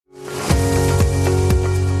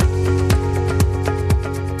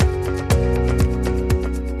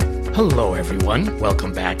Hello, everyone.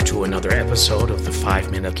 Welcome back to another episode of the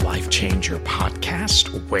 5-Minute Life Changer podcast,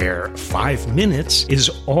 where 5 minutes is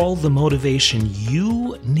all the motivation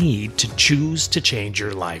you need to choose to change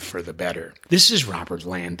your life for the better. This is Robert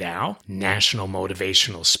Landau, national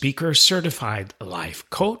motivational speaker, certified life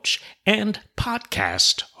coach, and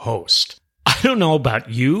podcast host. I don't know about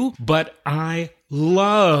you, but I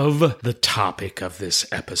love the topic of this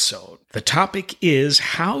episode. The topic is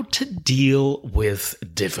how to deal with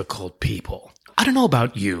difficult people. I don't know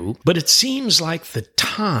about you, but it seems like the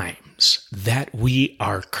times that we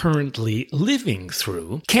are currently living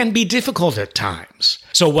through can be difficult at times.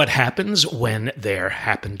 So what happens when there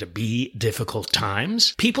happen to be difficult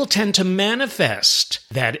times? People tend to manifest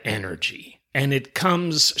that energy, and it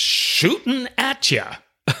comes shooting at you.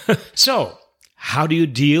 So, how do you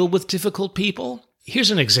deal with difficult people?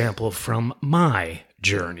 Here's an example from my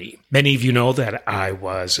journey. Many of you know that I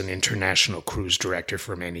was an international cruise director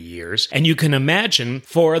for many years, and you can imagine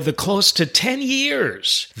for the close to 10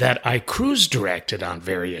 years that I cruise directed on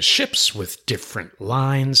various ships with different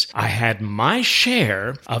lines, I had my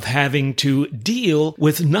share of having to deal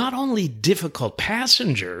with not only difficult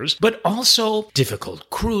passengers, but also difficult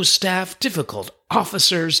cruise staff, difficult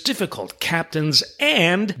officers, difficult captains,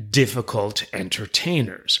 and difficult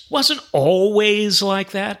entertainers. Wasn't always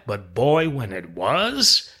like that, but boy, when it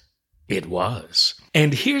was, it was.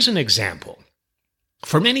 And here's an example.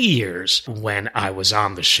 For many years, when I was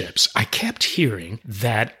on the ships, I kept hearing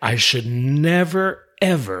that I should never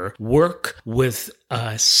ever work with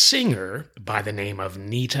a singer by the name of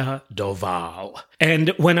Nita Doval. And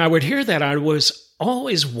when I would hear that, I was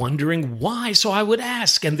always wondering why. So I would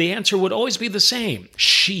ask, and the answer would always be the same.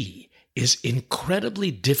 She is incredibly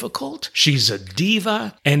difficult. She's a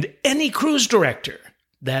diva, and any cruise director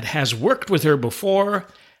that has worked with her before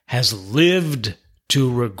has lived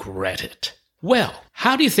to regret it. Well,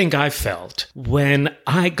 how do you think I felt when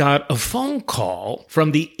I got a phone call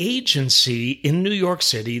from the agency in New York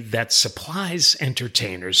City that supplies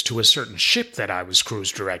entertainers to a certain ship that I was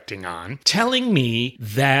cruise directing on, telling me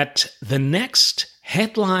that the next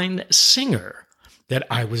headline singer that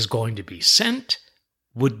I was going to be sent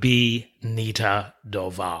would be Nita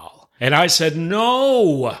Doval? And I said,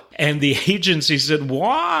 no. And the agency said,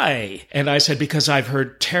 why? And I said, because I've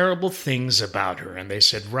heard terrible things about her. And they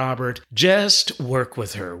said, Robert, just work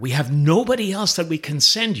with her. We have nobody else that we can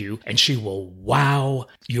send you, and she will wow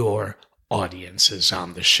your audiences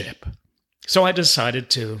on the ship. So I decided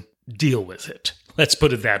to deal with it. Let's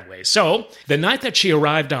put it that way. So the night that she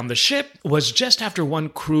arrived on the ship was just after one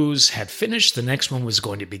cruise had finished. The next one was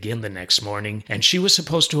going to begin the next morning, and she was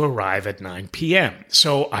supposed to arrive at 9 p.m.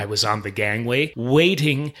 So I was on the gangway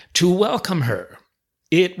waiting to welcome her.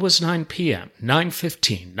 It was 9 p.m.,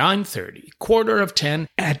 9:15, 9:30, quarter of 10.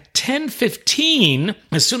 At 10:15,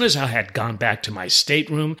 as soon as I had gone back to my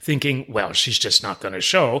stateroom, thinking, well, she's just not going to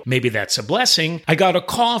show, maybe that's a blessing, I got a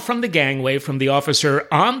call from the gangway, from the officer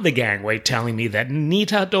on the gangway, telling me that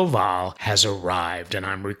Nita Doval has arrived, and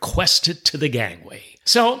I'm requested to the gangway.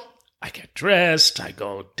 So I get dressed, I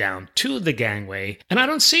go down to the gangway, and I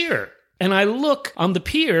don't see her. And I look on the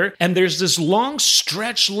pier, and there's this long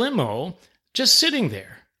stretch limo just sitting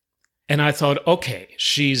there. And I thought, okay,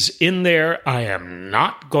 she's in there. I am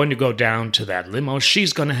not going to go down to that limo.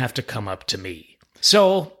 She's going to have to come up to me.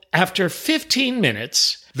 So after 15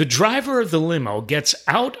 minutes, the driver of the limo gets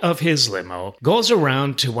out of his limo, goes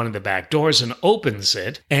around to one of the back doors and opens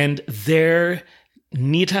it, and there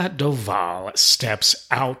Nita Doval steps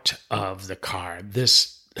out of the car.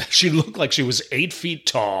 She looked like she was 8 feet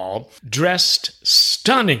tall, dressed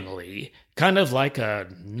stunningly, kind of like a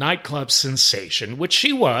nightclub sensation, which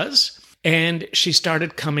she was, and she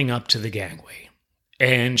started coming up to the gangway.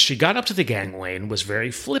 And she got up to the gangway and was very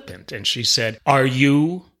flippant, and she said, "Are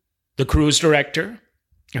you the cruise director?"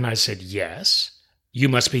 And I said, "Yes." "You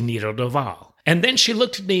must be Nita Doval." And then she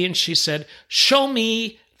looked at me and she said, "Show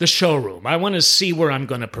me the showroom. I want to see where I'm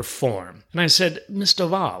going to perform." And I said, "Miss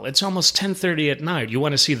Doval, it's almost 10:30 at night. You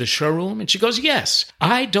want to see the showroom?" And she goes, "Yes.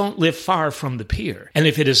 I don't live far from the pier. And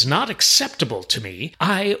if it is not acceptable to me,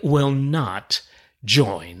 I will not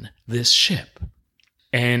join this ship."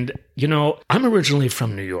 And, you know, I'm originally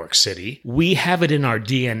from New York City. We have it in our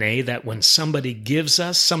DNA that when somebody gives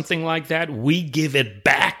us something like that, we give it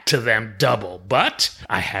back to them double. But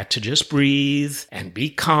I had to just breathe and be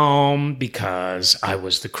calm because I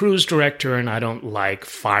was the cruise director and I don't like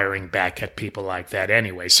firing back at people like that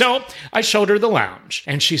anyway. So I showed her the lounge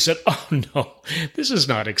and she said, "Oh no, this is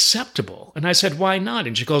not acceptable." And I said, "Why not?"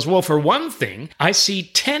 And she goes, "Well, for one thing, I see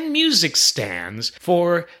 10 music stands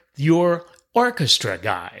for your orchestra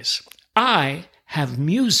guys. I have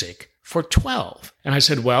music for 12. And I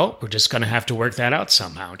said, well, we're just going to have to work that out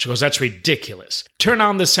somehow. And she goes, that's ridiculous. Turn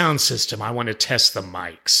on the sound system. I want to test the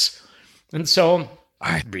mics. And so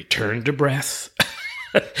I returned to breath.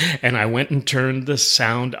 And I went and turned the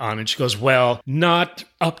sound on. And she goes, well, not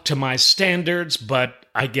up to my standards, but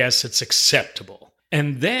I guess it's acceptable.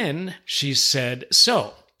 And then she said,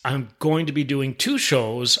 so I'm going to be doing 2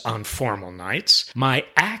 shows on formal nights. My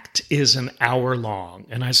act is an hour long.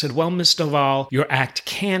 And I said, well, Miss Duval, your act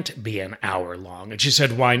can't be an hour long. And she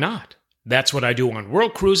said, why not? That's what I do on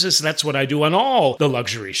world cruises. That's what I do on all the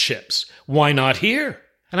luxury ships. Why not here?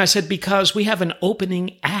 And I said, because we have an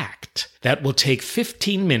opening act that will take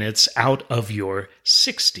 15 minutes out of your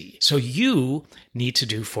 60. So you need to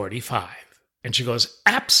do 45. And she goes,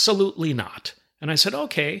 absolutely not. And I said,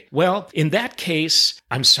 okay, well, in that case,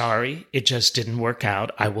 I'm sorry, it just didn't work out.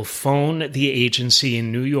 I will phone the agency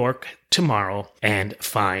in New York tomorrow and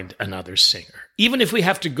find another singer. Even if we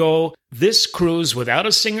have to go this cruise without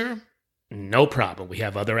a singer, no problem. We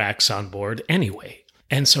have other acts on board anyway.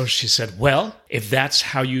 And so she said, well, if that's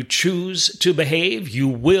how you choose to behave, you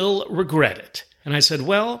will regret it. And I said,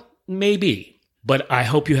 well, maybe. But I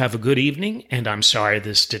hope you have a good evening, and I'm sorry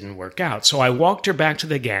this didn't work out. So I walked her back to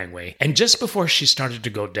the gangway, and just before she started to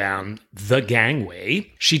go down the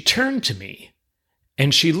gangway, she turned to me,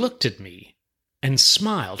 and she looked at me and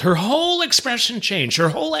smiled. Her whole expression changed, her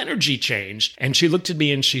whole energy changed, and she looked at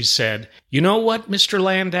me and she said, you know what, Mr.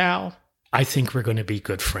 Landau? I think we're going to be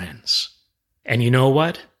good friends. And you know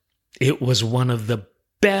what? It was one of the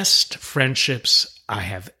best friendships I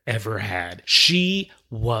have ever had. She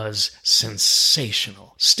was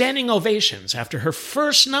sensational. Standing ovations after her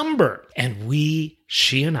first number. And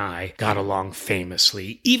she and I got along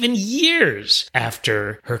famously, even years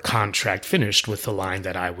after her contract finished with the line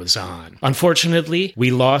that I was on. Unfortunately,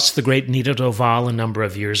 we lost the great Nita Doval a number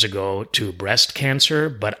of years ago to breast cancer,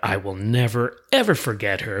 but I will never, ever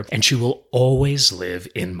forget her, and she will always live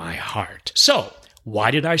in my heart. So,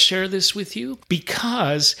 why did I share this with you?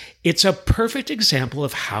 Because it's a perfect example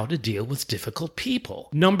of how to deal with difficult people.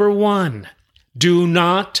 Number 1, do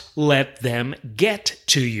not let them get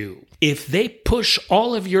to you. If they push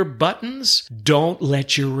all of your buttons, don't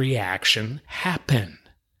let your reaction happen.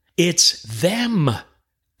 It's them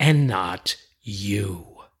and not you.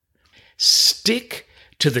 Stick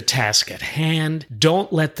to the task at hand.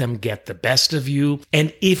 Don't let them get the best of you.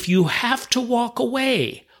 And if you have to walk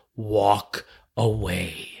away, walk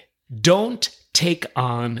away. Don't take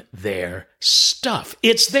on their stuff.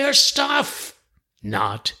 It's their stuff,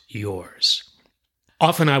 not yours.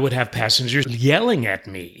 Often I would have passengers yelling at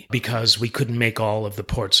me because we couldn't make all of the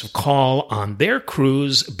ports of call on their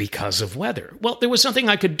cruise because of weather. Well, there was nothing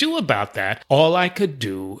I could do about that. All I could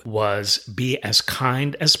do was be as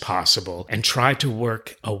kind as possible and try to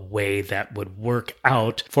work a way that would work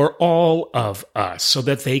out for all of us so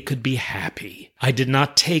that they could be happy. I did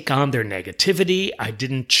not take on their negativity. I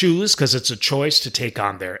didn't choose, because it's a choice, to take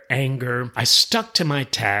on their anger. I stuck to my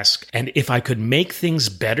task, and if I could make things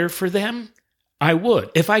better for them, I would.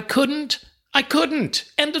 If I couldn't, I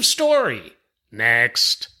couldn't. End of story.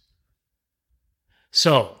 Next.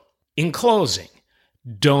 So, in closing,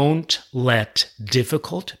 don't let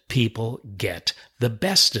difficult people get the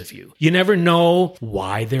best of you. You never know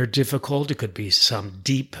why they're difficult. It could be some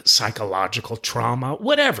deep psychological trauma,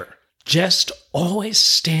 whatever. Just always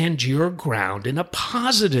stand your ground in a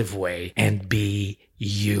positive way and be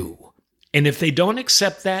you. And if they don't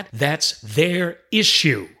accept that, that's their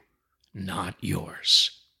issue, not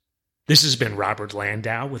yours. This has been Robert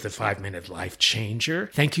Landau with the 5-Minute Life Changer.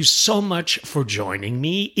 Thank you so much for joining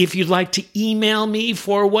me. If you'd like to email me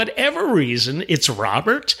for whatever reason, it's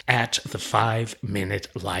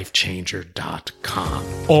robert@the5minutelifechanger.com.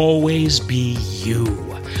 Always be you,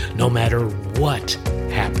 no matter what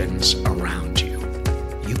happens around you.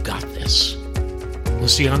 You got this. We'll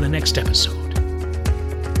see you on the next episode.